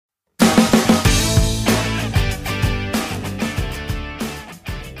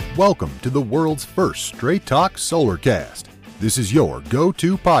Welcome to the world's first Straight Talk Solar Cast. This is your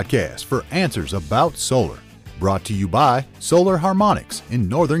go-to podcast for answers about solar. Brought to you by Solar Harmonics in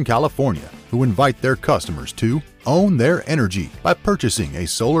Northern California, who invite their customers to own their energy by purchasing a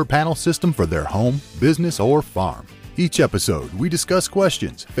solar panel system for their home, business, or farm. Each episode, we discuss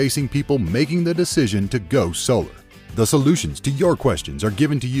questions facing people making the decision to go solar. The solutions to your questions are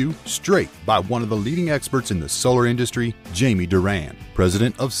given to you straight by one of the leading experts in the solar industry, Jamie Duran,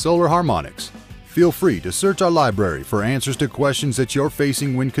 president of Solar Harmonics. Feel free to search our library for answers to questions that you're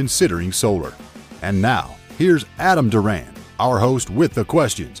facing when considering solar. And now, here's Adam Duran, our host with the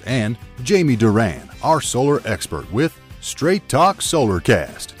questions, and Jamie Duran, our solar expert with Straight Talk Solar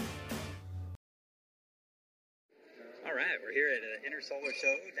Cast. All right, we're here at an Inner Solar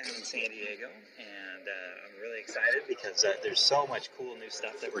Show down in San Diego, and I'm really excited because there's so much cool new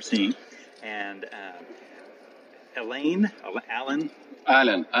stuff that we're seeing. And Alan.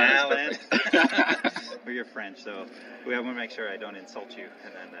 Well, you're French, so we want to make sure I don't insult you,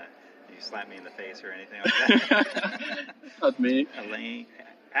 and then you slap me in the face or anything like that. Not me.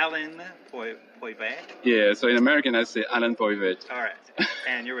 Alan Poivet. Yeah, so in American I say Alan Poivet. All right,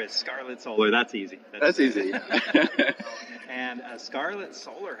 and you're with Scarlet Solar. That's easy. That's easy. And Scarlet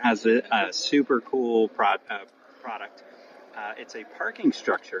Solar has a super cool product. It's a parking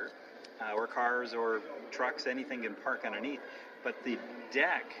structure where cars or trucks, anything can park underneath. But the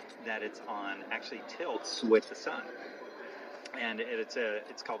deck that it's on actually tilts with the sun. And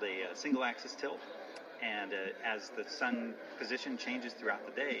it's called a single-axis tilt. And as the sun position changes throughout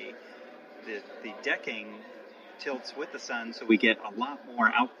the day, the decking tilts with the sun, so we get a lot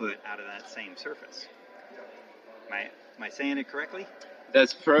more output out of that same surface. Am I saying it correctly?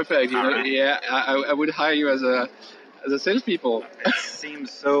 That's perfect. Right. Yeah, I would hire you as a salespeople. It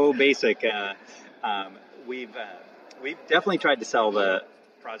seems so basic. We've definitely tried to sell the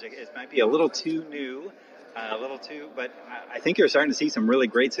project. It might be a little too new, but I think you're starting to see some really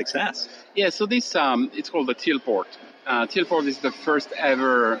great success. Yeah, so this it's called the Tealport. Tealport is the first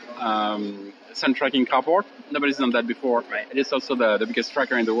ever sun tracking carport. Nobody's done that before. Right. It is also the biggest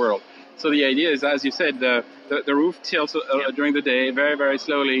tracker in the world. So the idea is, as you said, the roof tilts during the day very, very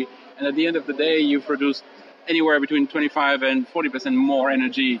slowly, and at the end of the day, you produce anywhere between 25 and 40% more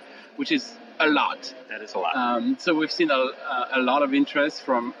energy, which is a lot. That is a lot. So we've seen a lot of interest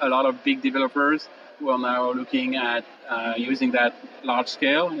from a lot of big developers who are now looking at using that large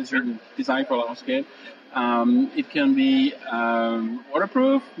scale. It's designed for large scale. It can be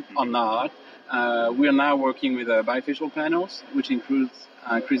waterproof or not. We are now working with bifacial panels, which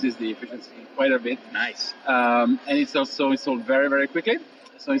increases the efficiency quite a bit. Nice. And it's also installed very, very quickly.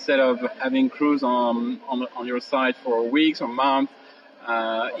 So instead of having crews on your site for weeks or months,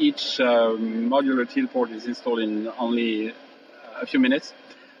 each modular Tealport is installed in only a few minutes.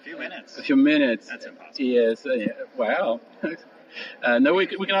 A few minutes? That's impossible. Yes. Wow. No, we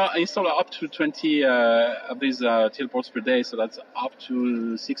can install up to 20 of these Tealports per day, so that's up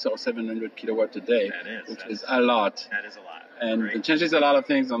to 600 or 700 kilowatts a day, which is a lot. That is a lot. And Great. it changes a lot of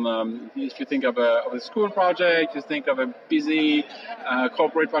things. If you think of a school project, you think of a busy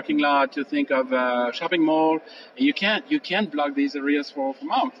corporate parking lot, you think of a shopping mall. You can't block these areas for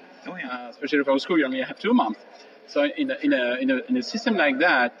months. Oh yeah. Especially for a school, you only have 2 months. So in a system like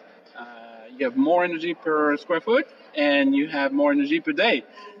that, you have more energy per square foot, and you have more energy per day.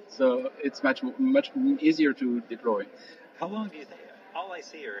 So it's much easier to deploy. How long do you think? All I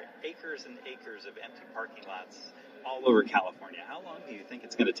see are acres and acres of empty parking lots all over California. How long do you think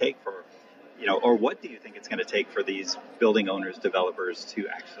it's going to take for, or what do you think it's going to take for these building owners, developers to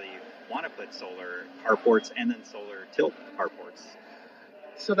actually want to put solar carports and then solar tilt carports?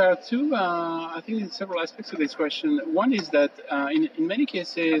 So there are two, I think, several aspects to this question. One is that in many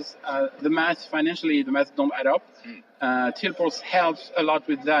cases, the math don't add up. Tealports helps a lot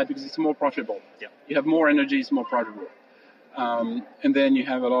with that because it's more profitable. Yeah. You have more energy, it's more profitable. And then you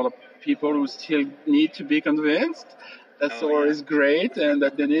have a lot of people who still need to be convinced that solar is great and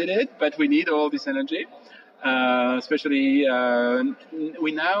that they need it, but we need all this energy. Especially,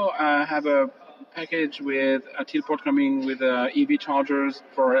 we now have a package with a Tealport coming with EV chargers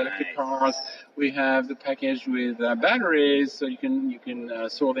for electric cars. We have the package with batteries, so you can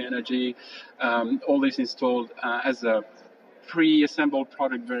store the energy. All this installed as a pre-assembled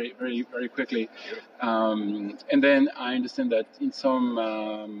product very, very, very quickly. And then I understand that in some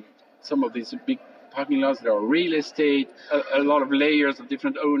of these big parking lots, there are real estate, a lot of layers of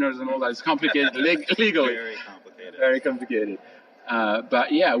different owners and all that. It's complicated legally. Very complicated.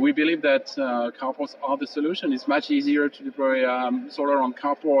 But yeah, we believe that carports are the solution. It's much easier to deploy solar on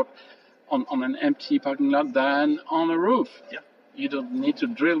carport on an empty parking lot than on a roof. Yeah. You don't need to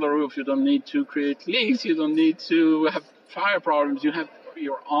drill the roof. You don't need to create leaks. You don't need to have fire problems. You're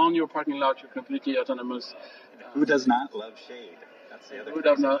on your parking lot. You're completely autonomous. Who does not love shade? That's the other. Who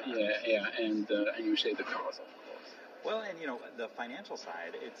does not? Yeah, and you shade the cars, of course. Well, and the financial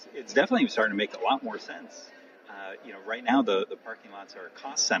side, it's definitely starting to make a lot more sense. Right now the parking lots are a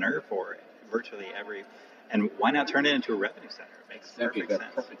cost center for virtually every, and why not turn it into a revenue center? It makes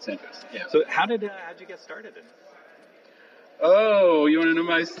perfect sense. Yeah. So how'd you get started in? Oh, you want to know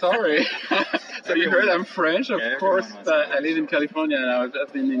my story? So you heard I'm French, of course, but I live in California now.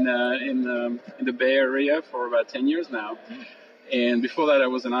 I've been in the Bay Area for about 10 years now. Mm. And before that, I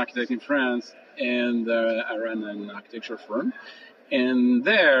was an architect in France, and I ran an architecture firm. And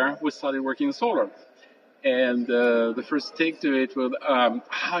there, we started working in solar. And the first take to it was,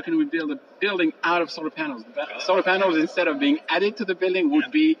 how can we build a building out of solar panels? Solar panels, instead of being added to the building, would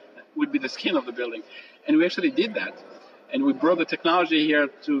be the skin of the building. And we actually did that. And we brought the technology here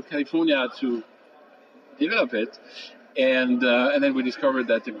to California to develop it. And then we discovered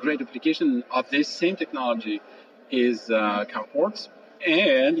that a great application of this same technology is carports.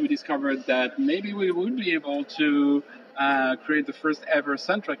 And we discovered that maybe we would be able to create the first ever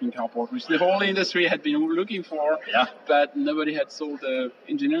sun tracking carport, which the whole industry had been looking for, but nobody had solved the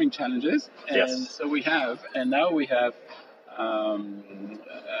engineering challenges. And so we have. And now we have done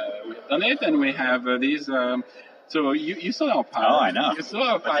it, and we have these... So you saw our pilot. Oh, I know. You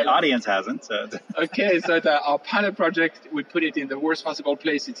saw our but the audience hasn't. So. Okay, so our pilot project, we put it in the worst possible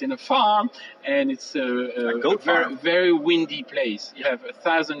place. It's in a farm, and it's a very, very windy place. You have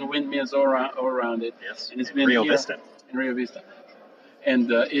 1,000 windmills all around it. Yes, and it's in Rio Vista. In Rio Vista. And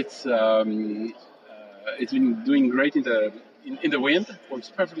it's been doing great in the wind.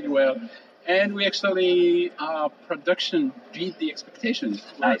 Works perfectly well. And we actually, our production beat the expectations.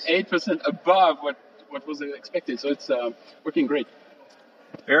 Nice. 8% above what was expected. So it's working great.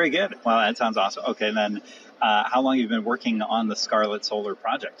 Very good. Well, that sounds awesome. Okay, then how long have you been working on the Scarlet Solar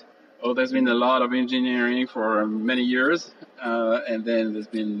project? Oh, there's been a lot of engineering for many years, and then there's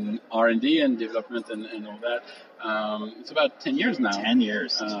been R&D and development and all that. It's about 10 years now. 10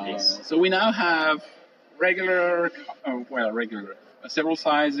 years. So we now have several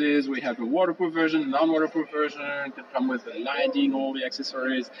sizes. We have a waterproof version, a non-waterproof version. It can come with the lighting, all the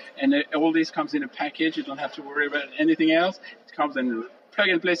accessories, and all this comes in a package. You don't have to worry about anything else. It comes in a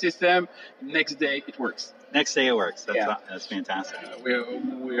plug-and-play system. Next day, it works. Next day it works. That's fantastic.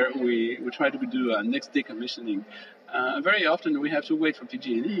 We try to do next-day commissioning. Very often we have to wait for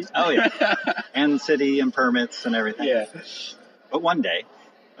PG&E. Oh, yeah. And city and permits and everything. Yeah. But one day.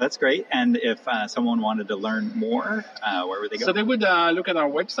 That's great. And if someone wanted to learn more, where would they go? So they would look at our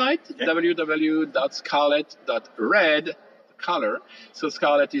website, www.scarlet.red, color. So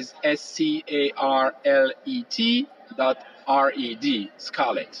Scarlet is SCARLET.RED,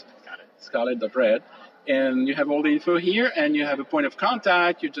 Scarlet. Got it. Scarlet.red. And you have all the info here, and you have a point of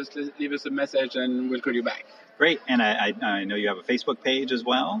contact. You just leave us a message, and we'll call you back. Great. And I know you have a Facebook page as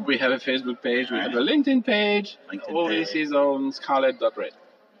well. We have a Facebook page. We have a LinkedIn page. All this is on Scarlet.red.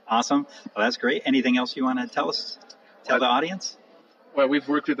 Awesome. Well, that's great. Anything else you want to tell the audience? Well, we've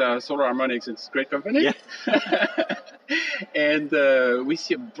worked with Solar Harmonics. It's a great company. Yeah. And we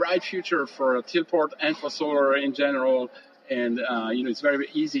see a bright future for Tilport and for solar in general. And, it's very, very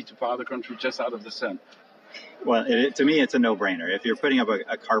easy to power the country just out of the sun. Well, to me, it's a no-brainer. If you're putting up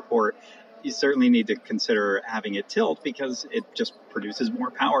a carport, you certainly need to consider having it tilt because it just produces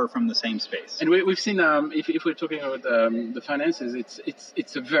more power from the same space. And we've seen, if we're talking about the finances,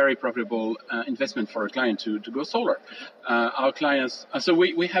 it's a very profitable investment for a client to go solar. Our clients, so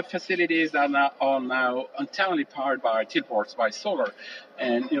we have facilities that are now entirely powered by Tilports, by solar.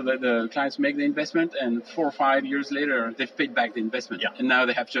 And the clients make the investment, and 4 or 5 years later, they've paid back the investment, and now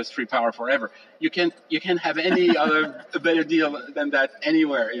they have just free power forever. You can't have any other better deal than that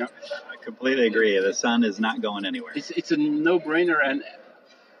anywhere. I completely agree. The sun is not going anywhere. It's a no-brainer, and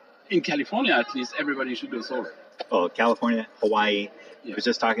in California, at least, everybody should go solar. Well, California, Hawaii. I was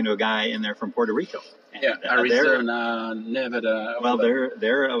just talking to a guy in there from Puerto Rico. And, Arizona, Nevada. Well,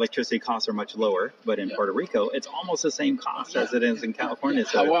 their electricity costs are much lower, but in Puerto Rico, it's almost the same cost as it is in California.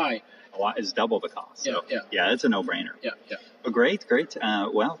 So Hawaii is double the cost. So, it's a no-brainer. Yeah. Well, great.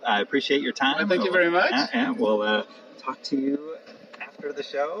 Well, I appreciate your time. Well, thank you very much. And we'll talk to you after the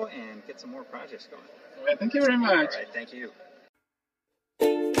show and get some more projects going. Well, thank you very much. All right, thank you.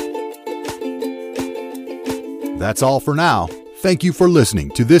 That's all for now. Thank you for listening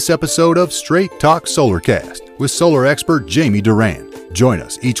to this episode of Straight Talk Solarcast with solar expert Jamie Duran. Join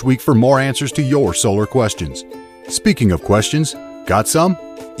us each week for more answers to your solar questions. Speaking of questions, got some?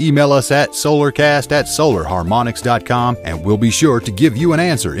 email us at solarcast@solarharmonics.com and we'll be sure to give you an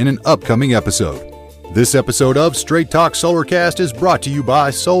answer in an upcoming episode. This episode of Straight Talk Solarcast is brought to you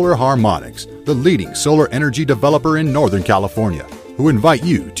by Solar Harmonics, the leading solar energy developer in Northern California, who invite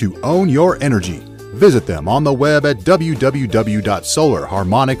you to own your energy. Visit them on the web at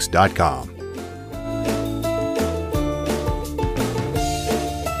www.solarharmonics.com.